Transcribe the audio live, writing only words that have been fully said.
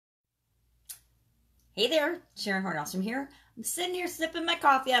Hey there, Sharon Hornelstrom here. I'm sitting here sipping my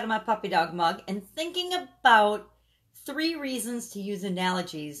coffee out of my puppy dog mug and thinking about 3 reasons to use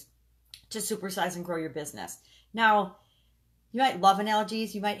analogies to supersize and grow your business. Now, you might love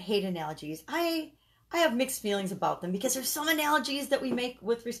analogies, you might hate analogies. I have mixed feelings about them because there's some analogies that we make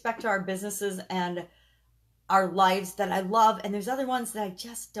with respect to our businesses and our lives that I love, and there's other ones that I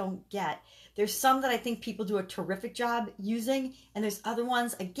just don't get. There's some that I think people do a terrific job using, and there's other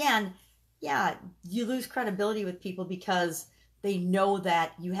ones, again, yeah, you lose credibility with people because they know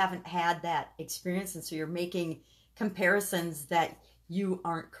that you haven't had that experience, and so you're making comparisons that you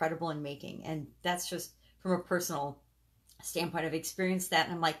aren't credible in making. And that's just from a personal standpoint. I've experienced that,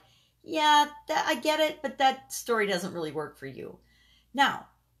 and I'm like, yeah, I get it, but that story doesn't really work for you. Now,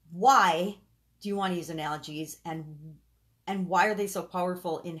 why do you want to use analogies, and why are they so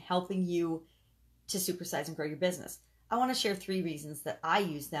powerful in helping you to supersize and grow your business? I want to share 3 reasons that I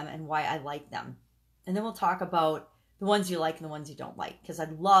use them and why I like them. And then we'll talk about the ones you like and the ones you don't like, because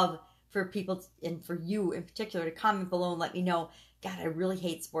I'd love for people and for you in particular to comment below and let me know, God, I really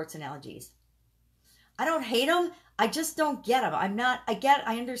hate sports analogies. I don't hate them. I just don't get them.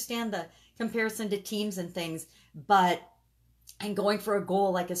 I understand the comparison to teams and things, but and going for a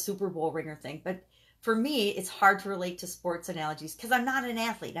goal like a Super Bowl ring or thing. But for me, it's hard to relate to sports analogies because I'm not an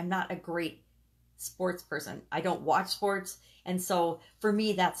athlete. I'm not a great sports person. I don't watch sports. And so for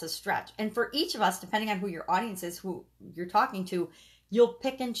me, that's a stretch. And for each of us, depending on who your audience is, who you're talking to, you'll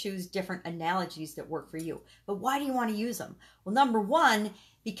pick and choose different analogies that work for you. But why do you want to use them? Well, number one,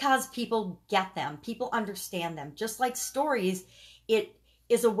 because people get them, people understand them. Just like stories, it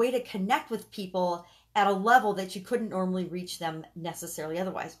is a way to connect with people at a level that you couldn't normally reach them necessarily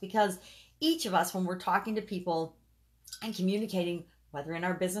otherwise. Because each of us, when we're talking to people and communicating, whether in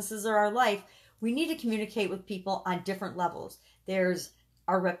our businesses or our life, we need to communicate with people on different levels. There's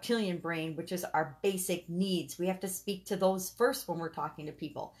our reptilian brain, which is our basic needs. We have to speak to those first when we're talking to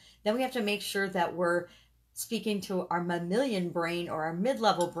people. Then we have to make sure that we're speaking to our mammalian brain or our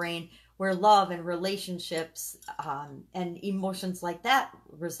mid-level brain, where love and relationships and emotions like that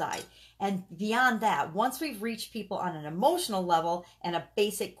reside. And beyond that, once we've reached people on an emotional level and a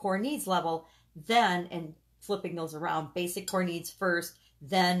basic core needs level, then, and flipping those around, basic core needs first,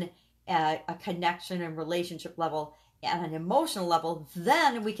 then a connection and relationship level, at an emotional level,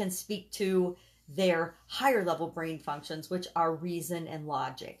 then we can speak to their higher level brain functions, which are reason and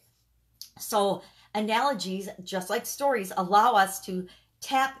logic. So analogies, just like stories, allow us to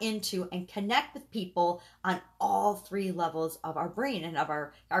tap into and connect with people on all 3 levels of our brain and of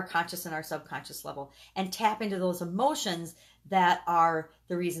our conscious and our subconscious level, and tap into those emotions that are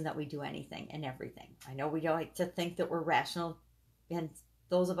the reason that we do anything and everything. I know we don't like to think that we're rational, and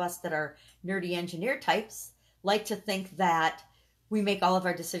those of us that are nerdy engineer types like to think that we make all of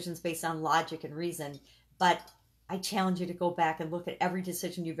our decisions based on logic and reason, but I challenge you to go back and look at every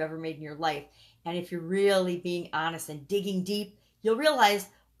decision you've ever made in your life. And if you're really being honest and digging deep, you'll realize,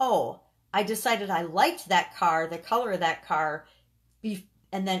 oh, I decided I liked that car, the color of that car,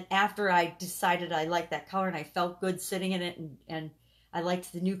 and then after I decided I liked that color and I felt good sitting in it, and I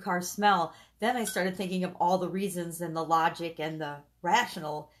liked the new car smell, then I started thinking of all the reasons and the logic and the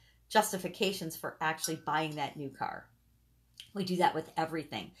rational justifications for actually buying that new car. We do that with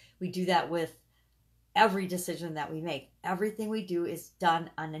everything. We do that with every decision that we make. Everything we do is done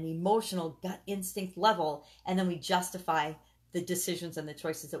on an emotional gut instinct level, and then we justify the decisions and the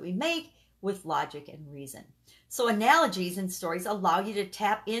choices that we make with logic and reason. So analogies and stories allow you to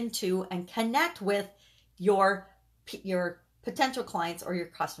tap into and connect with your potential clients or your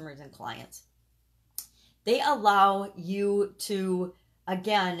customers and clients. They allow you to,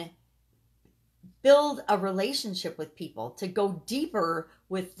 again, build a relationship with people, to go deeper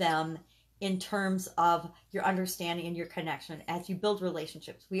with them in terms of your understanding and your connection as you build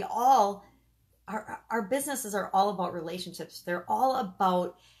relationships. We all, our businesses are all about relationships. They're all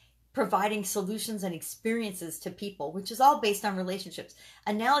about providing solutions and experiences to people, which is all based on relationships.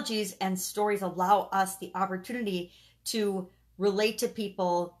 Analogies and stories allow us the opportunity to relate to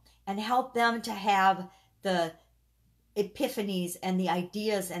people and help them to have the epiphanies and the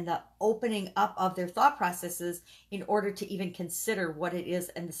ideas and the opening up of their thought processes in order to even consider what it is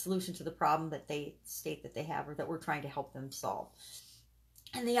and the solution to the problem that they state that they have or that we're trying to help them solve.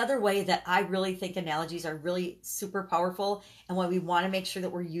 And the other way that I really think analogies are really super powerful, and why we want to make sure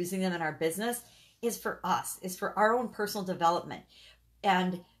that we're using them in our business, is for us, is for our own personal development,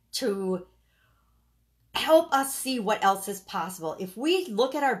 and to help us see what else is possible. If we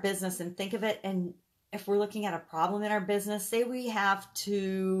look at our business and think of it, and if we're looking at a problem in our business, say we have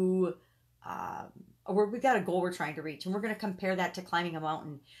to, or we've got a goal we're trying to reach, and we're going to compare that to climbing a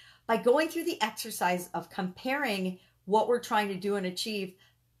mountain. by going through the exercise of comparing what we're trying to do and achieve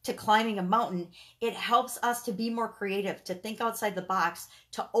to climbing a mountain, it helps us to be more creative, to think outside the box,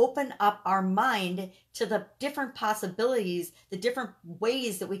 to open up our mind to the different possibilities, the different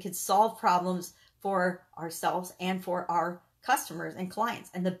ways that we could solve problems for ourselves and for our customers and clients.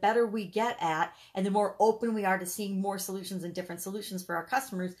 And the better we get at, and the more open we are to seeing more solutions and different solutions for our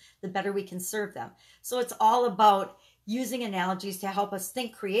customers, the better we can serve them. So it's all about using analogies to help us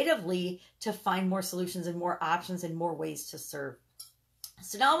think creatively to find more solutions and more options and more ways to serve.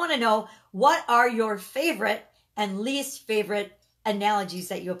 So now I want to know, what are your favorite and least favorite analogies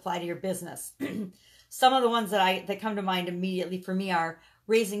that you apply to your business? Some of the ones that come to mind immediately for me are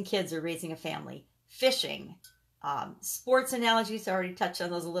raising kids or raising a family, fishing, sports analogies. I already touched on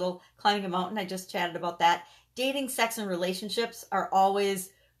those a little. Climbing a mountain, I just chatted about that. Dating, sex, and relationships are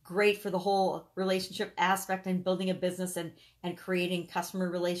always great for the whole relationship aspect and building a business and creating customer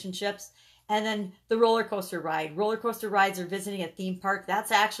relationships. And then the roller coaster ride. Roller coaster rides or visiting a theme park,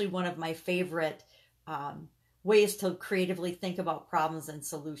 that's actually one of my favorite ways to creatively think about problems and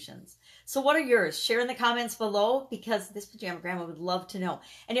solutions. So what are yours? Share in the comments below, because this pajama grandma would love to know.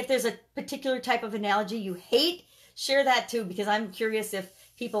 And if there's a particular type of analogy you hate, share that too, because I'm curious if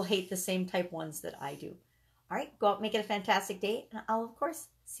people hate the same type ones that I do. All right, go out and make it a fantastic day, and I'll, of course,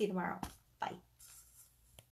 see you tomorrow.